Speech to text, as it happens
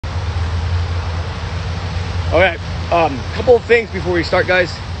All right, couple of things before we start,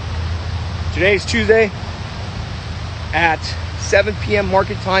 guys. Today's Tuesday at 7 p.m.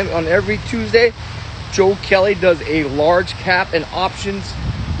 market time. On every Tuesday, Joe Kelly does a large cap and options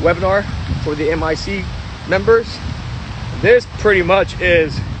webinar for the MIC members. This pretty much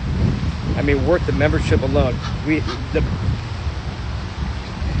is, worth the membership alone. The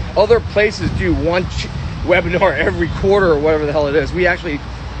other places do one webinar every quarter or whatever the hell it is. We actually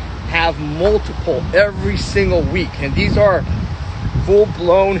have multiple every single week, and these are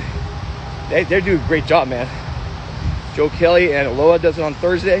full-blown. They're doing a great job, man. Joe Kelly and Aloha does it on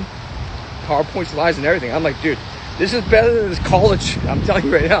Thursday. PowerPoint slides and everything. I'm like, dude, this is better than this college. I'm telling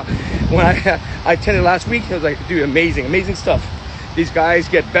you right now. When I attended last week, I was like, dude, amazing stuff. These guys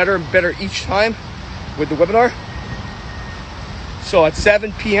get better and better each time with the webinar. So at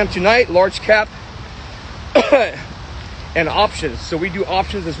 7 p.m. tonight, large cap and options. So we do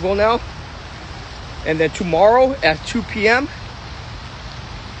options as well now. And then tomorrow at 2 p.m.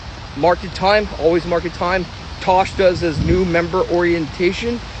 market time, always market time. Tosh does his new member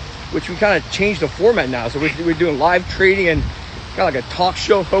orientation, which we kind of changed the format now. So we're doing live trading and kind of like a talk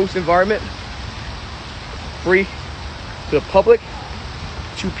show host environment, free to the public.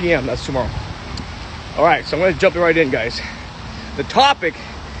 2 p.m. that's tomorrow. All right, so I'm going to jump right in, guys. The topic,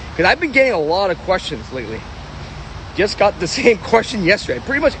 because I've been getting a lot of questions lately. Just got the same question yesterday,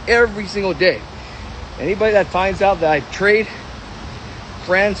 pretty much every single day. Anybody that finds out that I trade,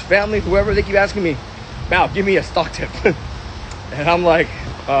 friends, family, whoever, they keep asking me, Mal, give me a stock tip. And I'm like,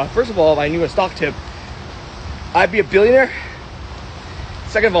 first of all, if I knew a stock tip, I'd be a billionaire.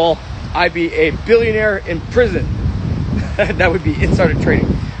 Second of all, I'd be a billionaire in prison. That would be insider trading.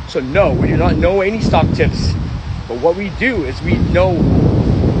 So no, we do not know any stock tips. But what we do is we know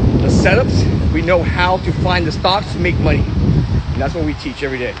the setups. We know how to find the stocks to make money. And that's what we teach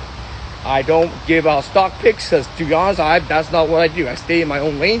every day. I don't give out stock picks, because to be honest, that's not what I do. I stay in my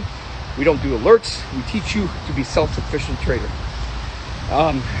own lane. We don't do alerts. We teach you to be self-sufficient trader.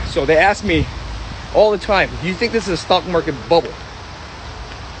 So they ask me all the time, do you think this is a stock market bubble?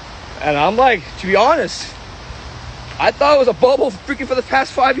 And I'm like, to be honest, I thought it was a bubble freaking for the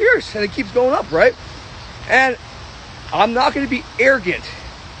past 5 years, and it keeps going up, right? And I'm not going to be arrogant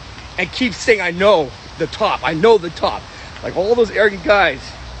and keep saying I know the top. Like all those arrogant guys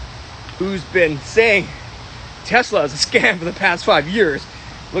who's been saying Tesla is a scam for the past 5 years,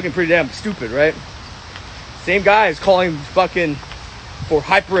 looking pretty damn stupid, right? Same guys calling fucking for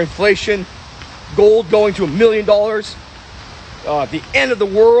hyperinflation, gold going to $1 million, the end of the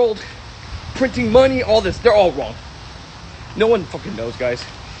world, printing money, all this. They're all wrong. No one fucking knows, guys.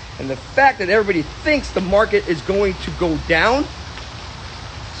 And the fact that everybody thinks the market is going to go down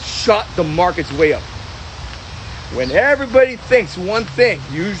shot the markets way up. When everybody thinks one thing,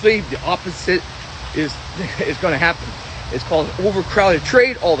 usually the opposite is going to happen. It's called an overcrowded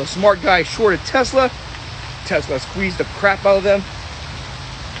trade. All the smart guys shorted Tesla. Tesla squeezed the crap out of them.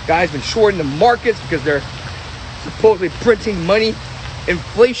 Guys been shorting the markets because they're supposedly printing money,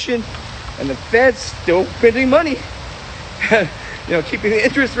 inflation, and the Fed's still printing money. Keeping the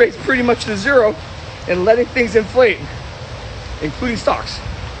interest rates pretty much to zero and letting things inflate, including stocks.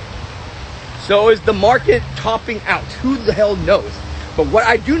 So is the market topping out? Who the hell knows? But what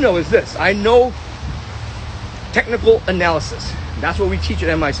I do know is this. I know technical analysis. That's what we teach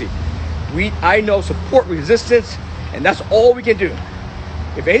at MIC. I know support, resistance, and that's all we can do.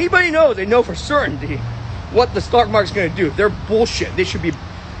 If anybody knows, they know for certainty what the stock market's going to do. They're bullshit. They should be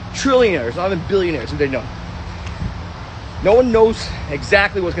trillionaires, not even billionaires, if they know. No one knows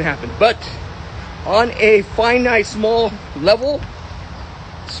exactly what's going to happen. But on a finite, small level,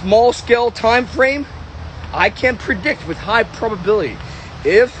 small scale time frame, I can predict with high probability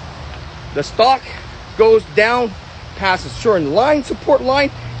if the stock goes down past a certain line, support line,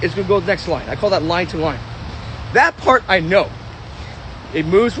 it's going to go to the next line. I call that line to line. That part I know. It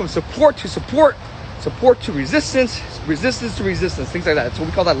moves from support to support, support to resistance, resistance to resistance, things like that. So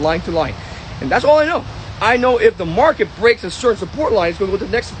we call that line to line. And that's all I know. I know if the market breaks a certain support line, it's going to go to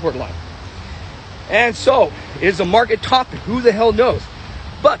the next support line. And so, is the market topping? Who the hell knows?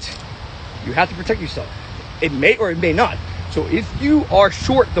 But you have to protect yourself. It may or it may not. So if you are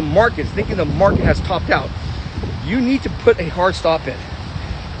short the market, thinking the market has topped out, you need to put a hard stop in.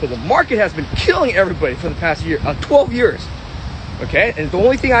 Because the market has been killing everybody for the past 12 years. Okay? And the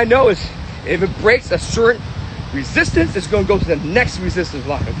only thing I know is if it breaks a certain resistance, it's going to go to the next resistance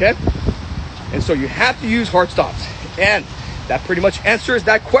line. Okay? And so you have to use hard stops. And that pretty much answers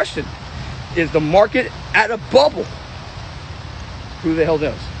that question. Is the market at a bubble? Who the hell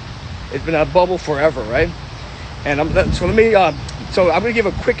knows? It's been a bubble forever, right? And I'm going to give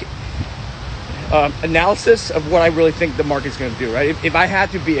a quick analysis of what I really think the market's going to do, right? If I had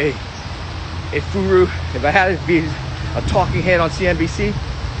to be a guru, if I had to be a talking head on CNBC,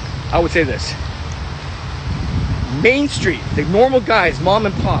 I would say this. Main Street, the normal guys, mom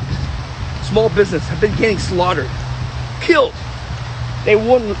and pop, small business, have been getting slaughtered, killed. They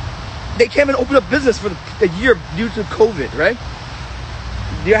can't even open up business for the year due to COVID, right?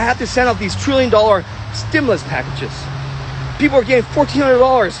 You have to send out these $1 trillion stimulus packages. People are getting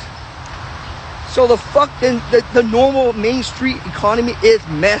 $1,400. So the normal Main Street economy is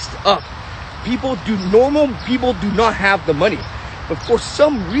messed up. Normal people do not have the money. But for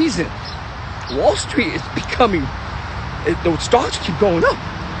some reason, Wall Street is becoming, the stocks keep going up.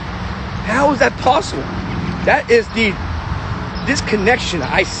 How is that possible? That is the disconnection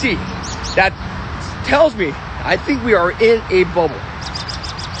I see. That tells me I think we are in a bubble.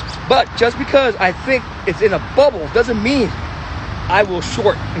 But just because I think it's in a bubble doesn't mean I will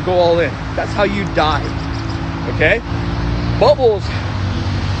short and go all in. That's how you die. Okay? Bubbles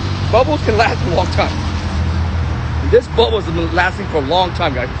can last a long time. This bubble has been lasting for a long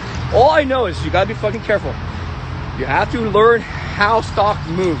time, guys. All I know is you gotta be fucking careful. You have to learn how stock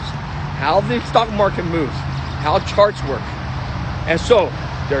moves, how the stock market moves, how charts work. And so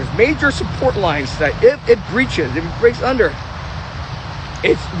there's major support lines that if it breaches, if it breaks under,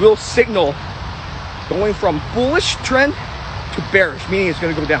 it will signal going from bullish trend to bearish, meaning it's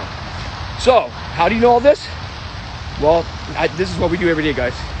going to go down. So how do you know all this? Well, this is what we do every day,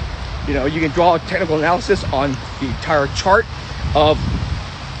 guys. You know, you can draw a technical analysis on the entire chart of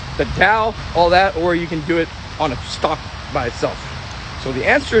the Dow, all that, or you can do it on a stock by itself. So the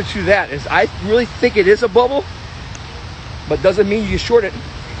answer to that is I really think it is a bubble, but doesn't mean you short it.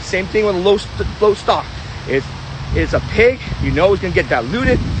 Same thing with a low stock. It's a pig. You know it's going to get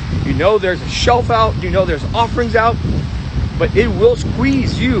diluted. You know there's a shelf out. You know there's offerings out. But it will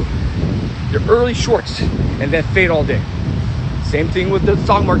squeeze you, your early shorts, and then fade all day. Same thing with the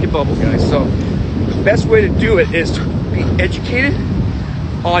stock market bubble, guys. So the best way to do it is to be educated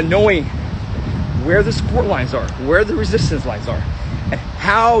on knowing where the support lines are, where the resistance lines are, and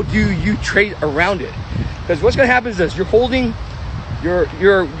how do you trade around it. Because what's going to happen is this: you're holding you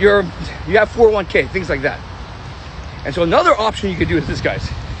have 401k, things like that. And so another option you could do is this, guys.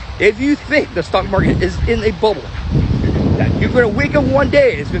 If you think the stock market is in a bubble, that you're going to wake up one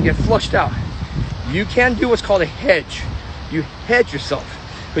day and it's going to get flushed out, you can do what's called a hedge. You hedge yourself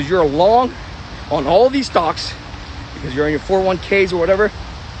because you're long on all of these stocks because you're in your 401ks or whatever.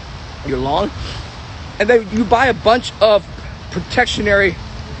 You're long, and then you buy a bunch of protectionary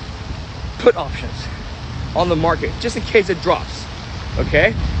put options on the market just in case it drops.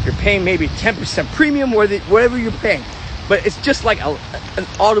 Okay, you're paying maybe 10% premium or whatever you're paying, but it's just like an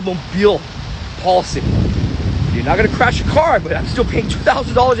automobile policy. You're not going to crash your car, but I'm still paying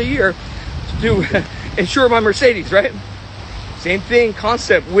 $2,000 a year to insure my Mercedes, right? Same thing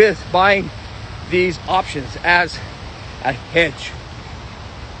concept with buying these options as a hedge.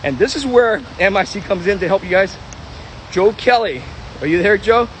 And this is where MIC comes in to help you guys. Joe Kelly, are you there,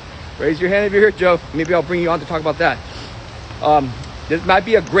 Joe? Raise your hand if you're here, Joe. Maybe I'll bring you on to talk about that. This might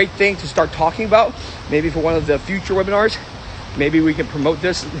be a great thing to start talking about, maybe for one of the future webinars. Maybe we can promote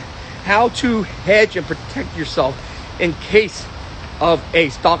this. How to hedge and protect yourself in case of a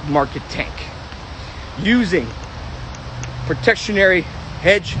stock market tank using protectionary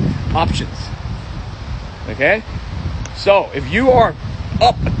hedge options. Okay? So if you are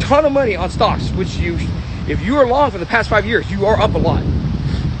up a ton of money on stocks, which if you are long for the past 5 years, you are up a lot.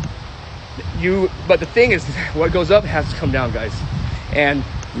 But the thing is, what goes up has to come down, guys. And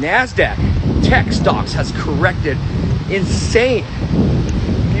NASDAQ tech stocks has corrected insane.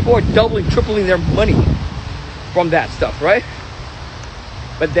 People are doubling, tripling their money from that stuff, right?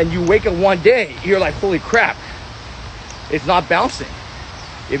 But then you wake up one day, you're like, holy crap, it's not bouncing.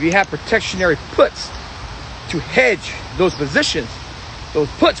 If you have protectionary puts to hedge those positions, those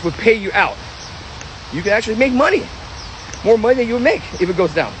puts would pay you out. You can actually make money, more money than you would make if it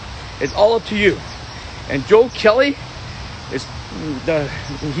goes down. It's all up to you. And Joe Kelly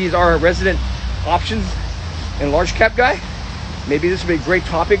he's our resident options and large cap guy. Maybe this would be a great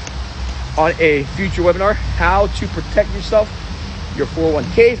topic on a future webinar, how to protect yourself, your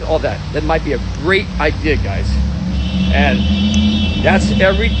 401ks, all that. That might be a great idea, guys. And that's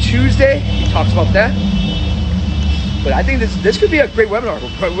every Tuesday. He talks about that. But I think this could be a great webinar.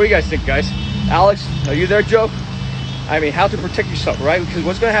 What do you guys think, guys? Alex, are you there, Joe? I mean, how to protect yourself, right? Because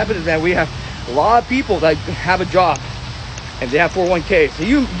what's going to happen is that we have a lot of people that have a job and they have 401ks. So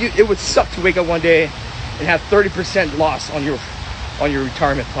it would suck to wake up one day and have 30% loss on your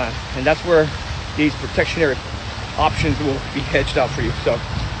retirement plan. And that's where these protectionary options will be hedged out for you. So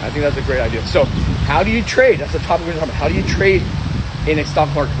I think that's a great idea. So how do you trade? That's the topic we're talking about. How do you trade in a stock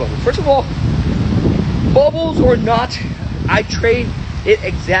market bubble? First of all, bubbles or not, I trade it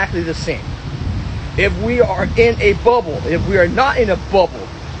exactly the same. If we are in a bubble, if we are not in a bubble,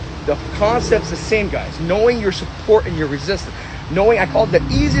 the concept's the same, guys. Knowing your support and your resistance. Knowing, I call it the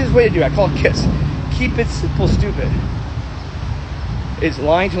easiest way to do it. I call it KISS. Keep it simple, stupid. It's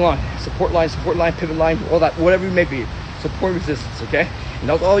line to line, support line, pivot line, all that, whatever it may be. Support and resistance, okay? And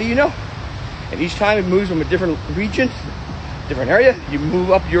that's all you know. And each time it moves from a different region, different area, you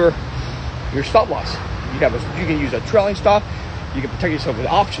move up your stop loss. You can use a trailing stop. You can protect yourself with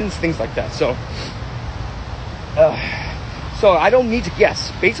options, things like that. So I don't need to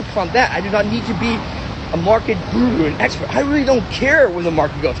guess. Based upon that, I do not need to be a market guru, an expert. I really don't care where the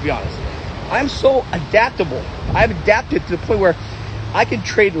market goes, to be honest. I'm so adaptable. I've adapted to the point where I can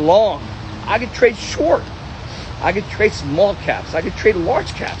trade long. I can trade short. I can trade small caps. I can trade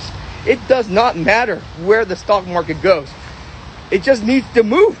large caps. It does not matter where the stock market goes. It just needs to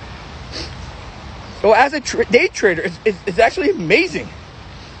move. So as a day trader, it's actually amazing.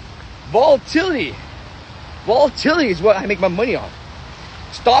 Volatility is what I make my money on.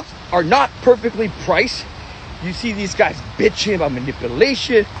 Stocks are not perfectly priced. You see these guys bitching about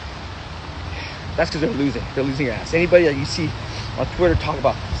manipulation. That's because they're losing. They're losing their ass. Anybody that you see on Twitter talk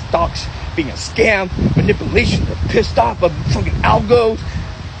about stocks being a scam, manipulation, they're pissed off of fucking algos.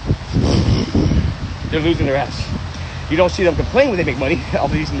 They're losing their ass. You don't see them complain when they make money off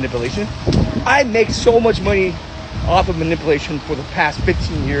of these manipulation. I make so much money off of manipulation for the past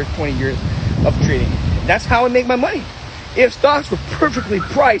 15 years, 20 years of trading. That's how I make my money. If stocks were perfectly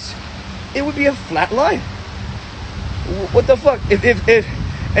priced, it would be a flat line. What the fuck?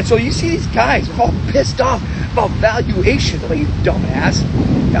 And so you see these guys all pissed off about valuations. Like, you dumbass.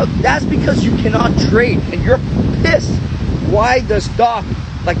 Now, that's because you cannot trade and you're pissed. Why the stock,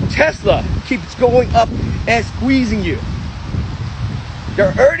 like Tesla, keeps going up and squeezing you?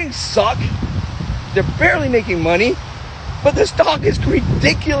 Their earnings suck. They're barely making money, but the stock is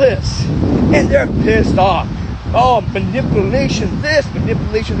ridiculous. And they're pissed off. Oh, manipulation this,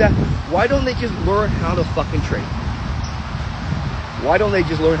 manipulation that. Why don't they just learn how to fucking trade? Why don't they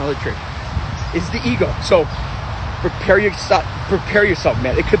just learn how to trade? It's the ego. So prepare yourself,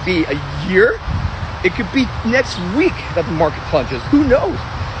 man. It could be a year. It could be next week that the market plunges. Who knows?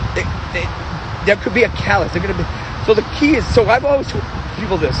 There could be a catalyst. So the key is, so I've always told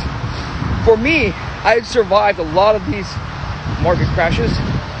people this. For me, I've survived a lot of these market crashes,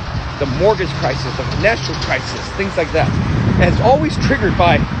 the mortgage crisis, the financial crisis, things like that. And it's always triggered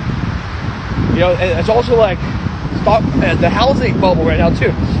by, and it's also like the housing bubble right now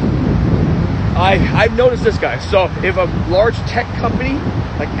too. I've noticed this, guy. So if a large tech company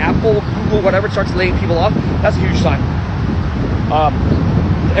like Apple, Google, whatever starts laying people off, that's a huge sign.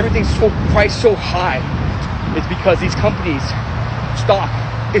 Everything's so priced so high. It's because these companies' stock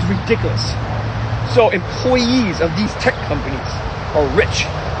is ridiculous. So employees of these tech companies are rich.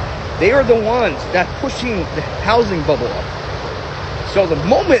 They are the ones that are pushing the housing bubble up. So the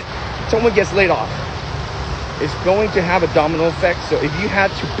moment someone gets laid off, it's going to have a domino effect. So if you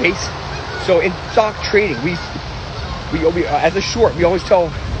had to base, so in stock trading, we as a short, we always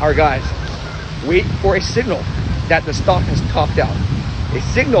tell our guys, wait for a signal that the stock has topped out. A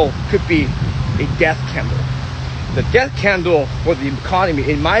signal could be a death candle. The death candle for the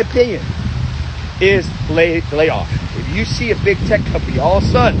economy, in my opinion, is layoff. If you see a big tech company all of a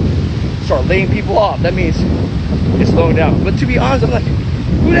sudden start laying people off, that means it's slowing down. But to be honest, I'm like,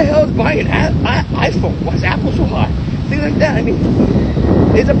 who the hell is buying an iPhone? Why is Apple so high? Things like that. I mean,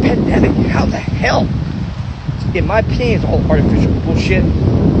 it's a pandemic. How the hell? In my opinion, it's all artificial bullshit.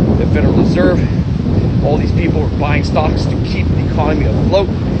 The Federal Reserve, all these people are buying stocks to keep the economy afloat.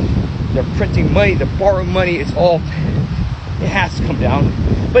 They're printing money, they're borrowing money. It has to come down.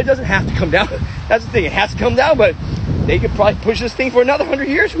 But it doesn't have to come down. That's the thing. It has to come down, but they could probably push this thing for another 100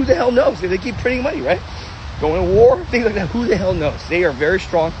 years. Who the hell knows? If they keep printing money, right? Going to war, things like that. Who the hell knows? They are very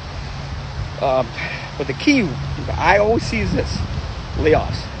strong. But the key I always see is this: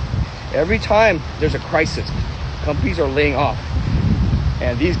 layoffs. Every time there's a crisis, companies are laying off.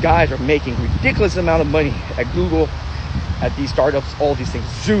 And these guys are making ridiculous amount of money at Google, at these startups, all these things.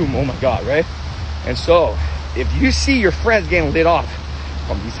 Zoom, oh my God, right? And so if you see your friends getting laid off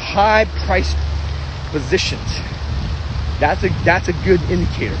from these high priced positions, that's a good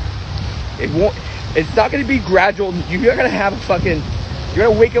indicator. It's not going to be gradual. You're going to have you're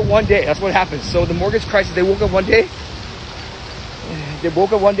going to wake up one day. That's what happens. So the mortgage crisis, they woke up one day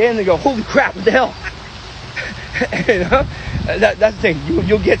and they go, holy crap, what the hell? That's the thing.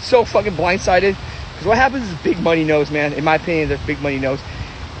 You'll get so fucking blindsided. Because what happens is big money knows, man. In my opinion, there's big money knows.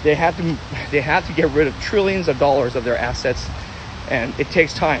 They have to get rid of trillions of dollars of their assets, and it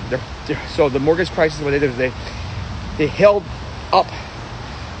takes time. So the mortgage crisis, what they did is they held up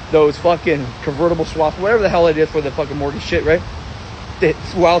those fucking convertible swaps, whatever the hell it is for the fucking mortgage shit, right?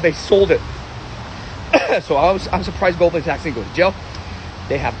 While they sold it. So I'm surprised Goldman Sachs didn't go to jail.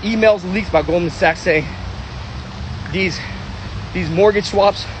 They have emails leaked by Goldman Sachs saying these mortgage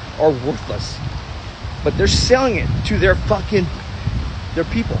swaps are worthless, but they're selling it to their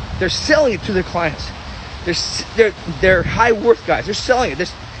people. They're selling it to their clients. They're high worth guys. They're selling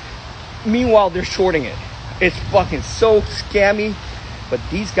it. Meanwhile, they're shorting it. It's fucking so scammy. But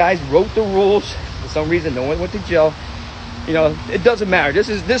these guys wrote the rules. For some reason, no one went to jail. You know, it doesn't matter. This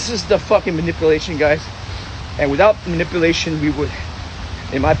is the fucking manipulation, guys. And without manipulation, we would,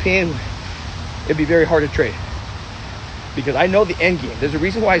 in my opinion, it'd be very hard to trade. Because I know the end game. There's a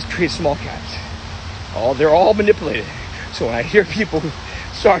reason why I trade small caps. They're all manipulated. So when I hear people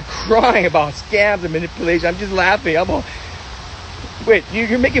start crying about scams and manipulation, I'm just laughing. I'm all, wait,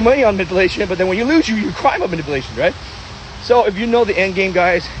 you're making money on manipulation, but then when you lose, you cry about manipulation, right? So if you know the end game,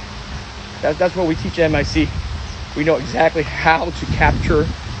 guys, that's what we teach at MIC. We know exactly how to capture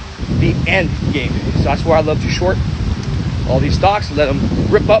the end game. So that's why I love to short all these stocks, let them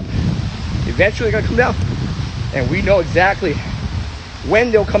rip up. Eventually they're gonna come down. And we know exactly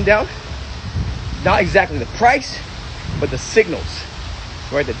when they'll come down. Not exactly the price, but the signals,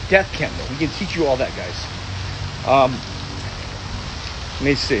 right? The death candle. We can teach you all that, guys. Let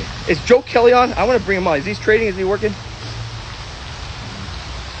me see. Is Joe Kelly on? I want to bring him on. Is he trading? Is he working?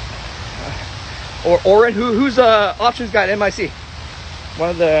 Or Oren, who's options guy at MIC? One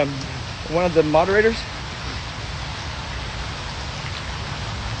of the moderators.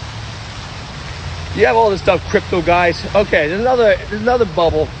 You have all this stuff, crypto guys. Okay, there's another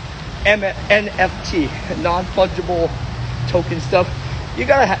bubble, NFT, non-fungible token stuff. You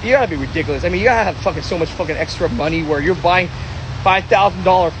gotta be ridiculous. I mean, you gotta have so much fucking extra money where you're buying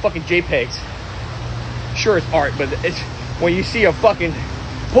 $5,000 fucking JPEGs. Sure, it's art, but it's when you see a fucking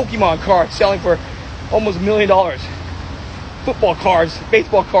Pokemon card selling for almost $1 million, football cards,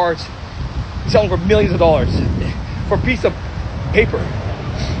 baseball cards selling for millions of dollars for a piece of paper.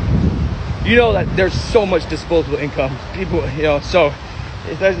 You know that there's so much disposable income. People, you know, so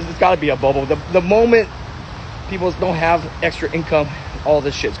it's got to be a bubble. The moment people don't have extra income, all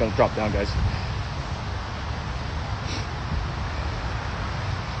this shit's gonna drop down, guys.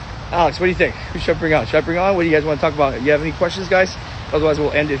 Alex, what do you think? Who should I bring on? Should I bring on? What do you guys want to talk about? You have any questions, guys? Otherwise,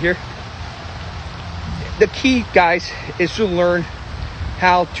 we'll end it here. The key, guys, is to learn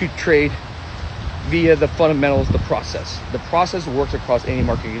how to trade via the fundamentals, the process. The process works across any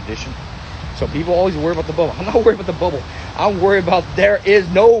market condition. So people always worry about the bubble. I'm not worried about the bubble. I'm worried about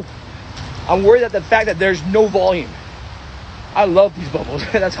I'm worried at the fact that there's no volume. I love these bubbles.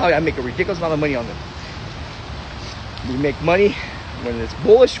 That's how I make a ridiculous amount of money on them. We make money when it's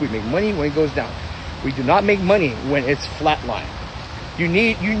bullish. We make money when it goes down. We do not make money when it's flatline. You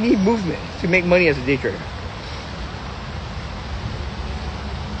need movement to make money as a day trader.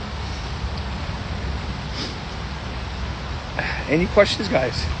 Any questions,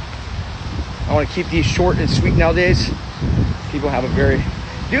 guys? I want to keep these short and sweet nowadays. People have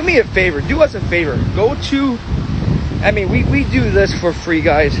do me a favor, do us a favor. Go to, I mean, we do this for free,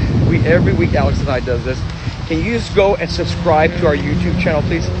 guys. Every week Alex and I does this. Can you just go and subscribe to our YouTube channel,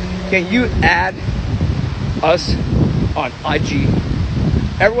 please? Can you add us on IG?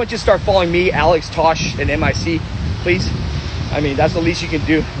 Everyone just start following me, Alex, Tosh, and MIC, please. I mean, that's the least you can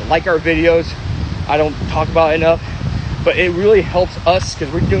do. Like our videos. I don't talk about it enough, but it really helps us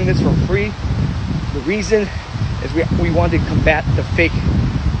because we're doing this for free. The reason is we want to combat the fake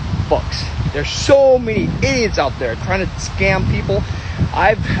bucks. There's so many idiots out there trying to scam people.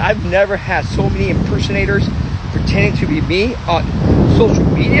 I've never had so many impersonators pretending to be me on social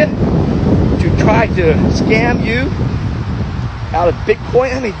media to try to scam you out of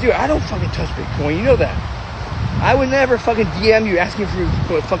Bitcoin. I mean, dude, I don't fucking touch Bitcoin. You know that. I would never fucking DM you asking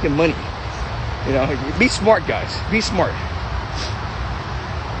for fucking money. You know, be smart, guys. Be smart.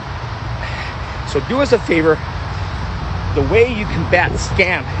 So do us a favor. The way you combat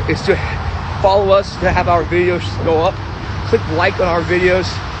scam is to follow us, to have our videos go up. Click like on our videos.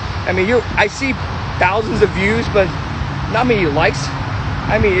 I mean, I see thousands of views, but not many likes.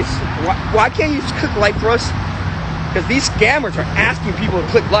 I mean, why can't you just click like for us? Because these scammers are asking people to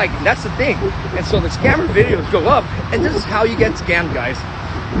click like, and that's the thing. And so the scammer videos go up, and this is how you get scammed, guys.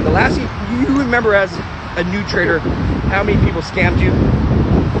 The last thing you remember as a new trader, how many people scammed you?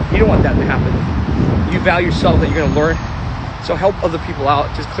 You don't want that to happen. You value yourself that you're going to learn. So help other people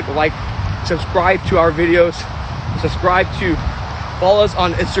out. Just click like, subscribe to our videos, subscribe to Follow us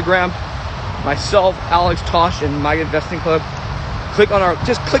on Instagram. Myself, Alex, Tosh, and My Investing Club. Click on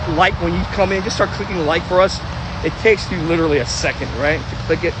just click like when you come in. Just start clicking like for us. It takes you literally a second, right, to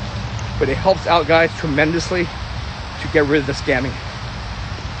click it. But it helps out guys tremendously to get rid of the scamming.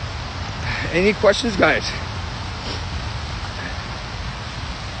 Any questions, guys?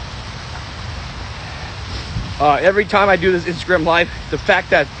 Every time I do this Instagram live, the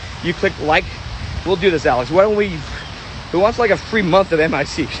fact that you click like, we'll do this, Alex. Why don't we, who wants like a free month of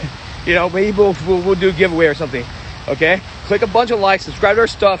MIC? You know, maybe we'll do a giveaway or something, okay? Click a bunch of likes, subscribe to our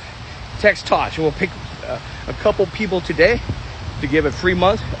stuff, text Tosh, and we'll pick a couple people today to give a free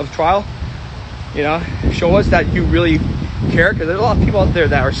month of trial. You know, show us that you really care, because there's a lot of people out there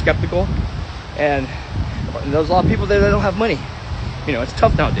that are skeptical, and there's a lot of people there that don't have money. You know, it's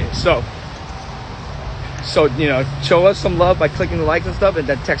tough nowadays. So you know, show us some love by clicking the likes and stuff, and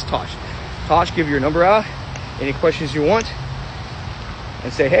then text Tosh. Tosh, give your number out, any questions you want,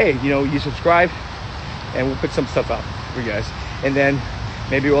 and say, hey, you know, you subscribe, and we'll put some stuff out for you guys. And then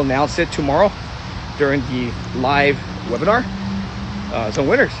maybe we'll announce it tomorrow during the live webinar. Some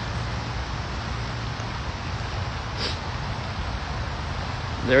winners.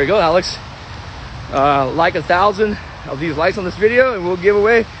 There we go, Alex. Like 1,000 of these likes on this video, and we'll give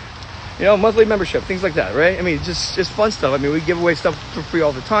away, you know, monthly membership, things like that, right? I mean, just fun stuff. I mean, we give away stuff for free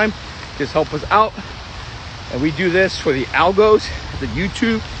all the time. Just help us out. And we do this for the algos, the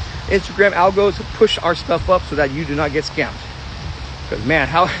YouTube, Instagram algos, to push our stuff up so that you do not get scammed. Because, man,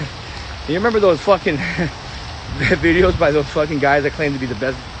 you remember those fucking videos by those fucking guys that claim to be the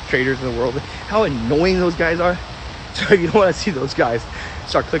best traders in the world? How annoying those guys are. So if you don't want to see those guys,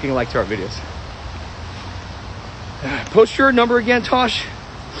 start clicking like to our videos. Post your number again, Tosh.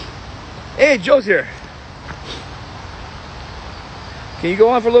 Hey, Joe's here. Can you go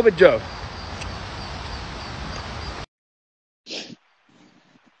on for a little bit, Joe?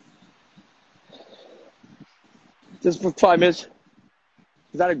 Just for 5 minutes.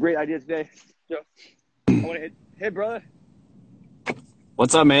 Is that a great idea today, Joe? I want to hit. Hey, brother.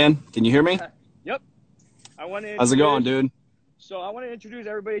 What's up, man? Can you hear me? Yep. How's it going, dude? So I want to introduce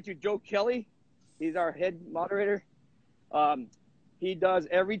everybody to Joe Kelly. He's our head moderator. He does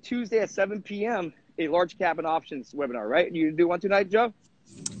every Tuesday at 7 p.m. a large cap and options webinar, right? You do one tonight, Joe?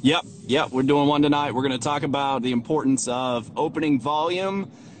 Yep. We're doing one tonight. We're going to talk about the importance of opening volume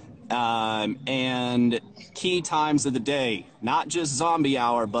and key times of the day, not just zombie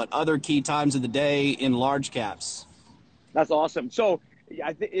hour, but other key times of the day in large caps. That's awesome. So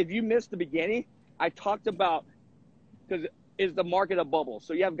if you missed the beginning, I talked about, because is the market a bubble?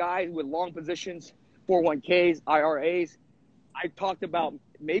 So you have guys with long positions, 401ks, IRAs. I talked about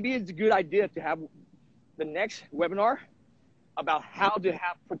maybe it's a good idea to have the next webinar about how to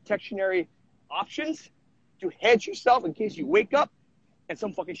have protectionary options to hedge yourself in case you wake up and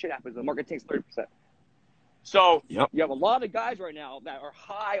some fucking shit happens. The market takes 30%. So You have a lot of guys right now that are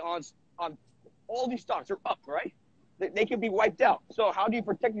high on all these stocks. They're up, right? They can be wiped out. So how do you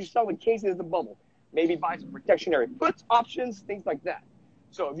protect yourself in case there's a bubble? Maybe buy some protectionary puts, options, things like that.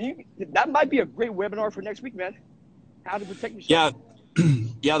 So that might be a great webinar for next week, man. How to protect yourself.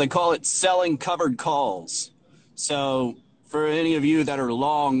 Yeah, they call it selling covered calls. So for any of you that are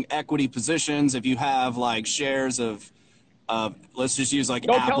long equity positions, if you have like shares of let's just use like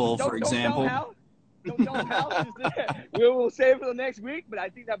Apple, for example. Don't tell them how. We'll save it for the next week, but I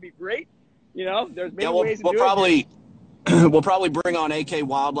think that'd be great. You know, there's many ways to do it. We'll probably bring on AK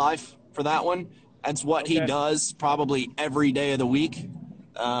Wildlife for that one. That's what he does probably every day of the week.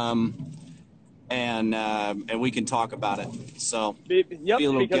 And we can talk about it. So be a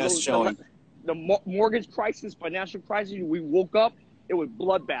little guest showing. The mortgage crisis, financial crisis, we woke up, it was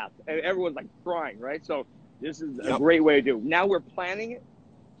bloodbath. And everyone's like crying, right? So this is a great way to do it. Now we're planning it.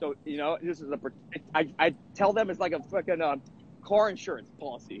 So, you know, this is I tell them it's like a fucking car insurance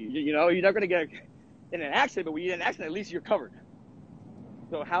policy. You know, you're not going to get in an accident, but when you get in an accident, at least you're covered.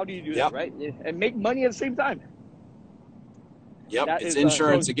 So how do you do that, right? And make money at the same time. Yep, it's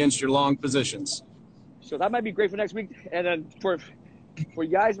insurance against your long positions. So that might be great for next week. And then for you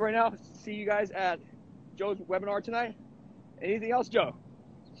guys right now, see you guys at Joe's webinar tonight. Anything else, Joe?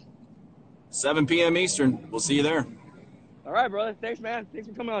 7 p.m. Eastern. We'll see you there. All right, brother. Thanks, man. Thanks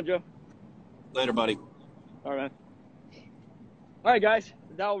for coming on, Joe. Later, buddy. All right, man. All right, guys.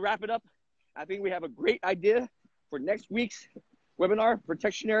 That'll wrap it up. I think we have a great idea for next week's webinar,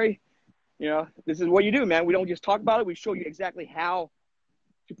 protectionary. You know, this is what you do, man. We don't just talk about it. We show you exactly how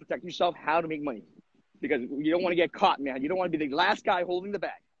to protect yourself, how to make money. Because you don't want to get caught, man. You don't want to be the last guy holding the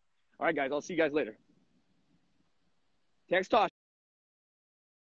bag. All right, guys. I'll see you guys later. Text Tosh.